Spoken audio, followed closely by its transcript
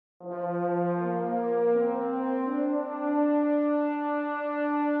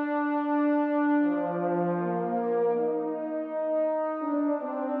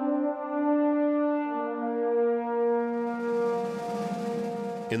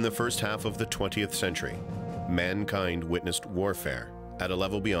In the first half of the 20th century, mankind witnessed warfare at a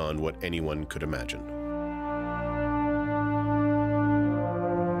level beyond what anyone could imagine.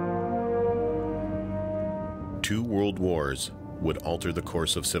 Two world wars would alter the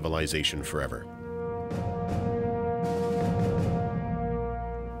course of civilization forever.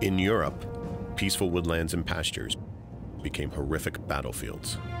 In Europe, peaceful woodlands and pastures became horrific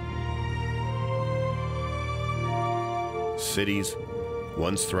battlefields. Cities,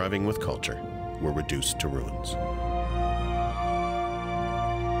 once thriving with culture, were reduced to ruins.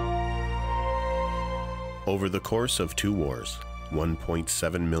 Over the course of two wars,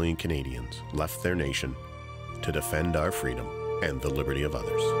 1.7 million Canadians left their nation to defend our freedom and the liberty of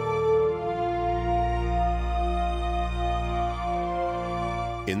others.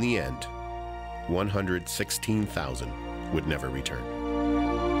 In the end, 116,000 would never return.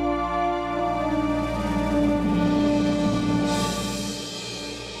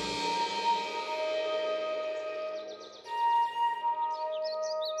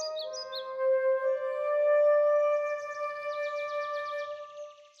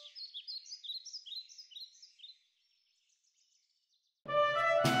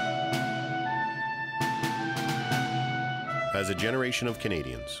 As a generation of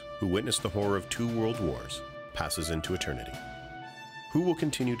Canadians who witnessed the horror of two world wars passes into eternity, who will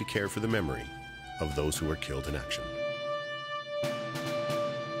continue to care for the memory of those who were killed in action?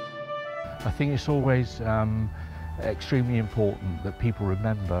 I think it's always extremely important that people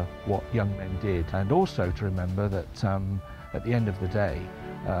remember what young men did, and also to remember that at the end of the day,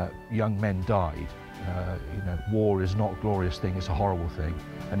 young men died. War is not a glorious thing, it's a horrible thing,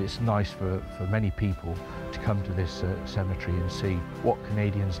 and it's nice for many people to come to this cemetery and see what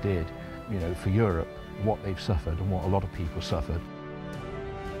Canadians did, for Europe, what they've suffered and what a lot of people suffered.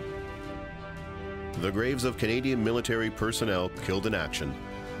 The graves of Canadian military personnel killed in action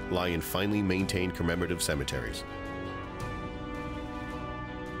lie in finely maintained commemorative cemeteries.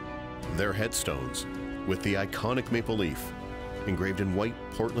 Their headstones, with the iconic maple leaf engraved in white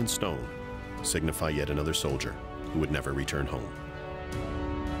Portland stone, signify yet another soldier who would never return home.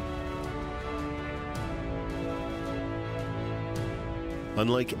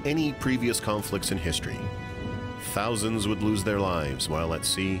 Unlike any previous conflicts in history, thousands would lose their lives while at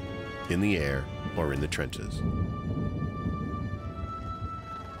sea, in the air, or in the trenches.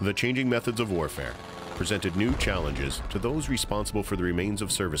 The changing methods of warfare presented new challenges to those responsible for the remains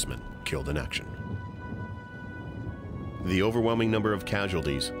of servicemen killed in action. The overwhelming number of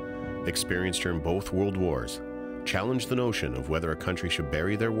casualties experienced during both world wars challenged the notion of whether a country should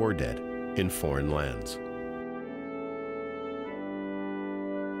bury their war dead in foreign lands.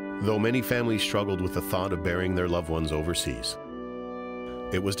 Though many families struggled with the thought of burying their loved ones overseas,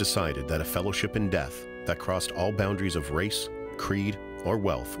 it was decided that a fellowship in death that crossed all boundaries of race, creed, or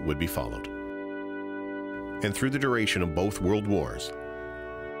wealth would be followed. And through the duration of both world wars,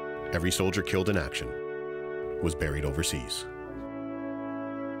 every soldier killed in action was buried overseas.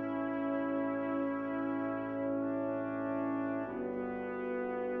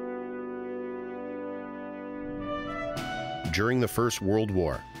 During the First World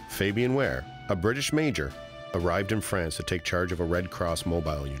War, Fabian Ware, a British major, arrived in France to take charge of a Red Cross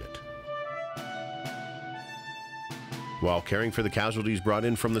mobile unit. While caring for the casualties brought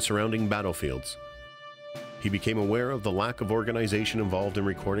in from the surrounding battlefields, he became aware of the lack of organization involved in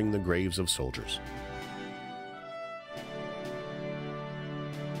recording the graves of soldiers.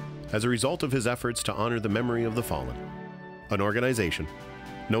 As a result of his efforts to honor the memory of the fallen, an organization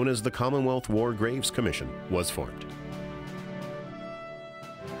known as the Commonwealth War Graves Commission was formed.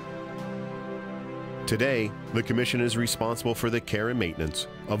 Today, the Commission is responsible for the care and maintenance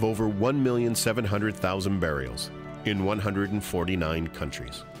of over 1,700,000 burials in 149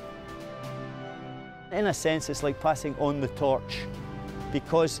 countries. In a sense, it's like passing on the torch,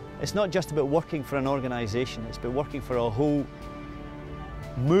 because it's not just about working for an organisation, it's about working for a whole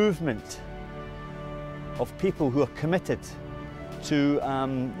movement of people who are committed to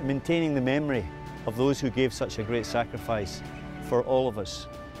maintaining the memory of those who gave such a great sacrifice for all of us.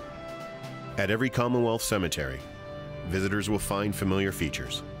 At every Commonwealth cemetery, visitors will find familiar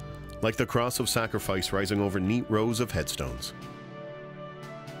features, like the cross of sacrifice rising over neat rows of headstones.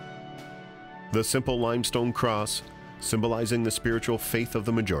 The simple limestone cross symbolizing the spiritual faith of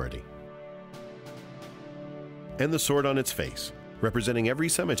the majority. And the sword on its face, representing every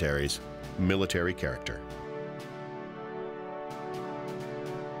cemetery's military character.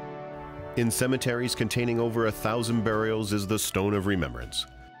 In cemeteries containing over 1,000 burials is the Stone of Remembrance,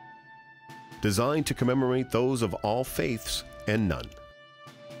 designed to commemorate those of all faiths and none.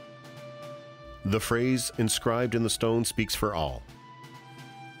 The phrase inscribed in the stone speaks for all.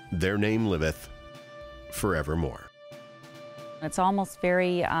 their name liveth forevermore. It's almost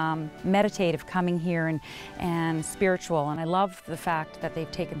very meditative coming here and spiritual, and I love the fact that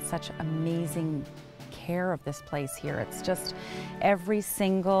they've taken such amazing care of this place here. It's just every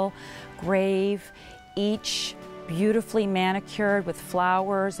single grave, each beautifully manicured with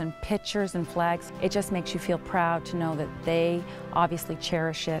flowers and pictures and flags. It just makes you feel proud to know that they obviously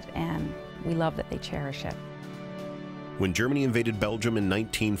cherish it, and we love that they cherish it. When Germany invaded Belgium in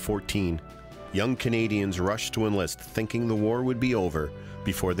 1914, young Canadians rushed to enlist, thinking the war would be over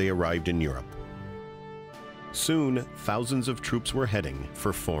before they arrived in Europe. Soon, thousands of troops were heading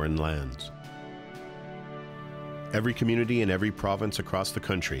for foreign lands. Every community in every province across the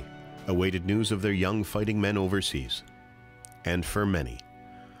country awaited news of their young fighting men overseas. And for many,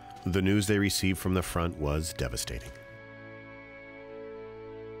 the news they received from the front was devastating.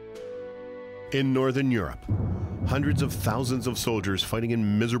 In Northern Europe, hundreds of thousands of soldiers fighting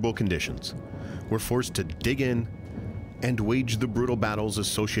in miserable conditions were forced to dig in and wage the brutal battles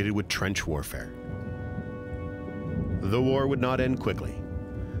associated with trench warfare. The war would not end quickly,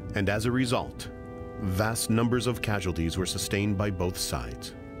 and as a result, vast numbers of casualties were sustained by both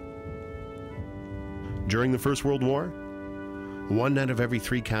sides. During the First World War, 1 out of every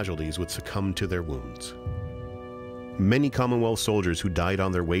 3 casualties would succumb to their wounds. Many Commonwealth soldiers who died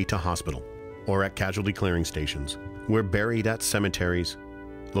on their way to hospital or at casualty clearing stations were buried at cemeteries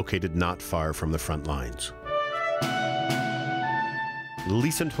located not far from the front lines.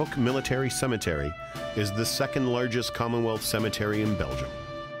 Leeuwenhoek Military Cemetery is the 2nd largest Commonwealth cemetery in Belgium.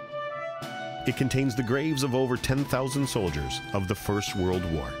 It contains the graves of over 10,000 soldiers of the First World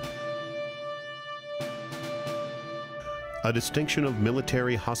War. A distinction of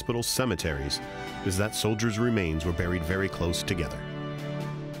military hospital cemeteries is that soldiers' remains were buried very close together.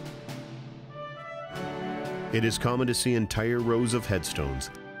 It is common to see entire rows of headstones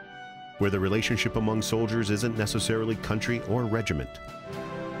where the relationship among soldiers isn't necessarily country or regiment,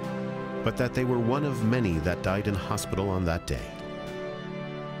 but that they were one of many that died in hospital on that day.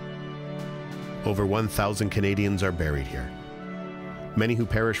 Over 1,000 Canadians are buried here, many who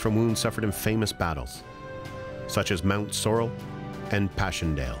perished from wounds suffered in famous battles, such as Mount Sorrel and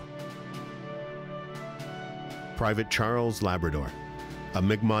Passchendaele. Private Charles Labrador, a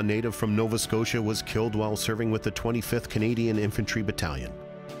Mi'kmaq native from Nova Scotia, was killed while serving with the 25th Canadian Infantry Battalion.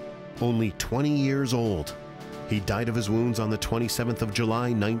 Only 20 years old, he died of his wounds on the 27th of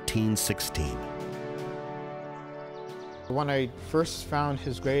July, 1916. When I first found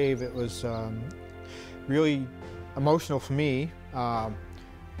his grave, it was really emotional for me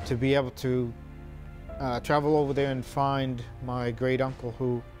to be able to travel over there and find my great uncle,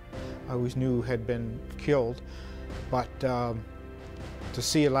 who I always knew had been killed. But to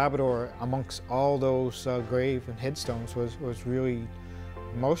see a Labrador amongst all those grave and headstones was really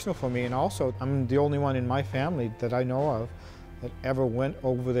emotional for me. And also, I'm the only one in my family that I know of that ever went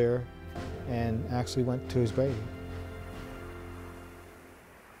over there and actually went to his grave.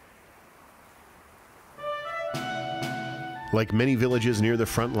 Like many villages near the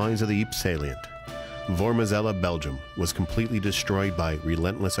front lines of the Ypres salient, Vormezelle, Belgium was completely destroyed by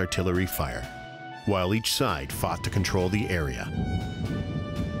relentless artillery fire, while each side fought to control the area.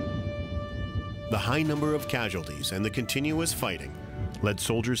 The high number of casualties and the continuous fighting led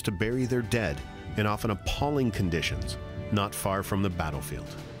soldiers to bury their dead in often appalling conditions not far from the battlefield.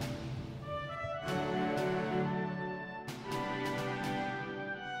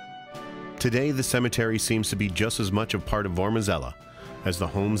 Today, the cemetery seems to be just as much a part of Vormezelle as the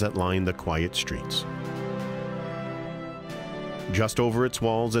homes that line the quiet streets. Just over its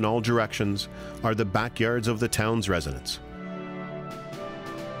walls in all directions are the backyards of the town's residents.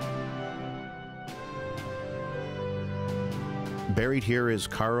 Buried here is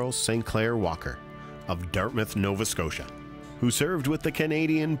Carl St. Clair Walker of Dartmouth, Nova Scotia, who served with the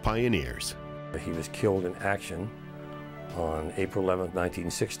Canadian Pioneers. He was killed in action on April 11,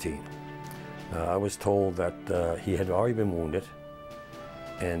 1916. I was told that he had already been wounded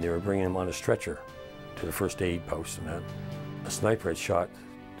and they were bringing him on a stretcher to the first aid post and that. A sniper had shot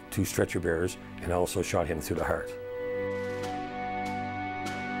 2 stretcher bearers and also shot him through the heart.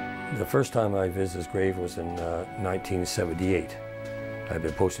 The first time I visited his grave was in 1978. I had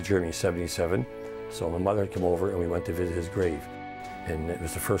been posted to Germany in 77, so my mother had come over and we went to visit his grave. And it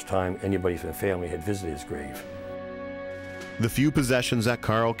was the first time anybody from the family had visited his grave. The few possessions that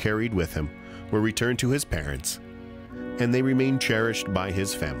Carl carried with him were returned to his parents, and they remain cherished by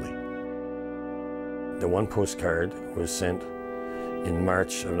his family. The one postcard was sent in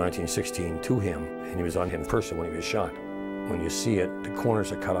March of 1916 to him, and he was on him in person when he was shot. When you see it, the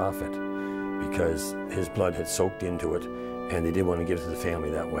corners are cut off it because his blood had soaked into it and they did want to give it to the family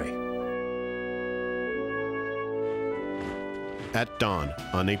that way. At dawn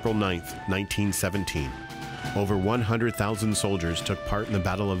on April 9th, 1917, over 100,000 soldiers took part in the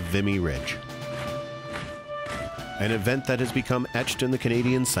Battle of Vimy Ridge, an event that has become etched in the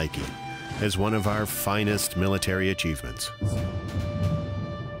Canadian psyche as one of our finest military achievements.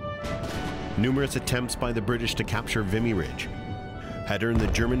 Numerous attempts by the British to capture Vimy Ridge had earned the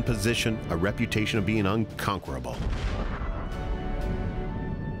German position a reputation of being unconquerable.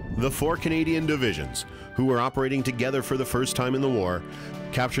 The 4 Canadian divisions, who were operating together for the first time in the war,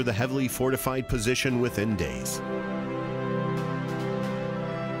 captured the heavily fortified position within days.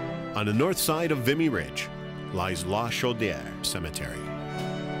 On the north side of Vimy Ridge lies La Chaudière Cemetery.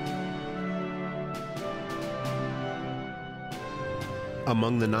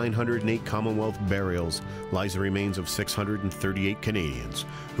 Among the 908 Commonwealth burials lies the remains of 638 Canadians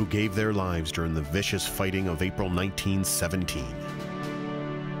who gave their lives during the vicious fighting of April 1917.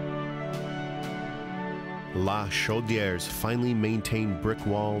 La Chaudière's finely maintained brick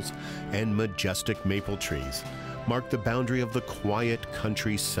walls and majestic maple trees mark the boundary of the quiet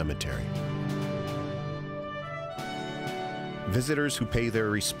country cemetery. Visitors who pay their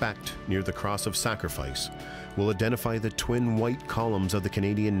respect near the Cross of Sacrifice will identify the twin white columns of the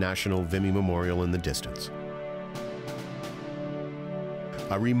Canadian National Vimy Memorial in the distance.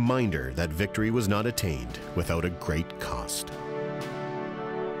 A reminder that victory was not attained without a great cost.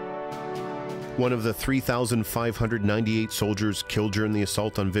 One of the 3,598 soldiers killed during the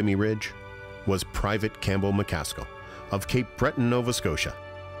assault on Vimy Ridge was Private Campbell McCaskill of Cape Breton, Nova Scotia.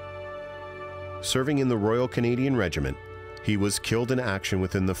 Serving in the Royal Canadian Regiment, he was killed in action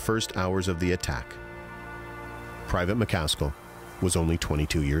within the first hours of the attack. Private McCaskill was only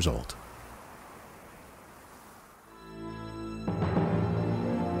 22 years old.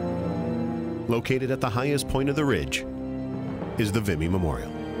 Located at the highest point of the ridge is the Vimy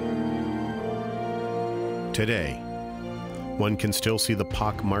Memorial. Today, one can still see the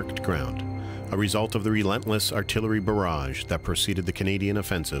pock-marked ground, a result of the relentless artillery barrage that preceded the Canadian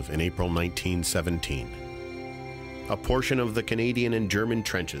offensive in April 1917. A portion of the Canadian and German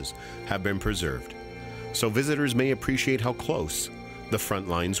trenches have been preserved, so visitors may appreciate how close the front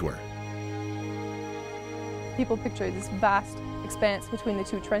lines were. People picture this vast expanse between the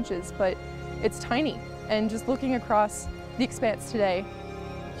 2 trenches, but it's tiny. And just looking across the expanse today,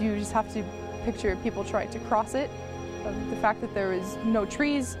 you just have to picture people trying to cross it. The fact that there was no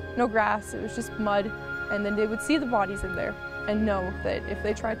trees, no grass, it was just mud, and then they would see the bodies in there and know that if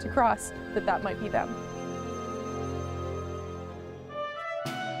they tried to cross, that might be them.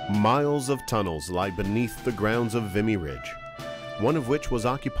 Miles of tunnels lie beneath the grounds of Vimy Ridge, one of which was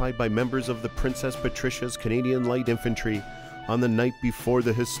occupied by members of the Princess Patricia's Canadian Light Infantry on the night before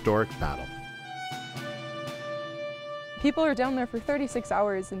the historic battle. People are down there for 36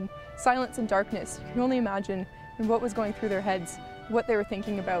 hours in silence and darkness. You can only imagine what was going through their heads, what they were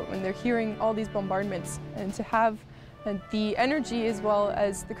thinking about when they're hearing all these bombardments, and to have the energy as well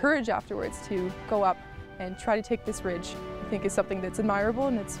as the courage afterwards to go up and try to take this ridge, I think is something that's admirable,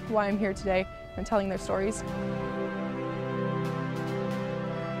 and it's why I'm here today and telling their stories.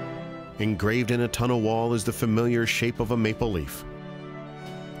 Engraved in a tunnel wall is the familiar shape of a maple leaf.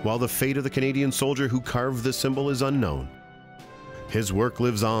 While the fate of the Canadian soldier who carved the symbol is unknown, his work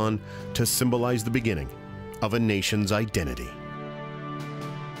lives on to symbolize the beginning of a nation's identity.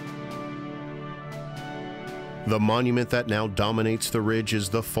 The monument that now dominates the ridge is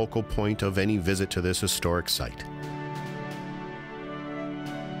the focal point of any visit to this historic site.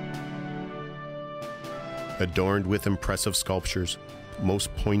 Adorned with impressive sculptures,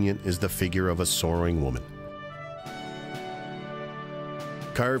 most poignant is the figure of a sorrowing woman.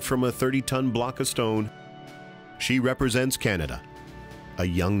 Carved from a 30-ton block of stone, she represents Canada, a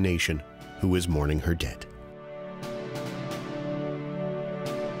young nation who is mourning her dead.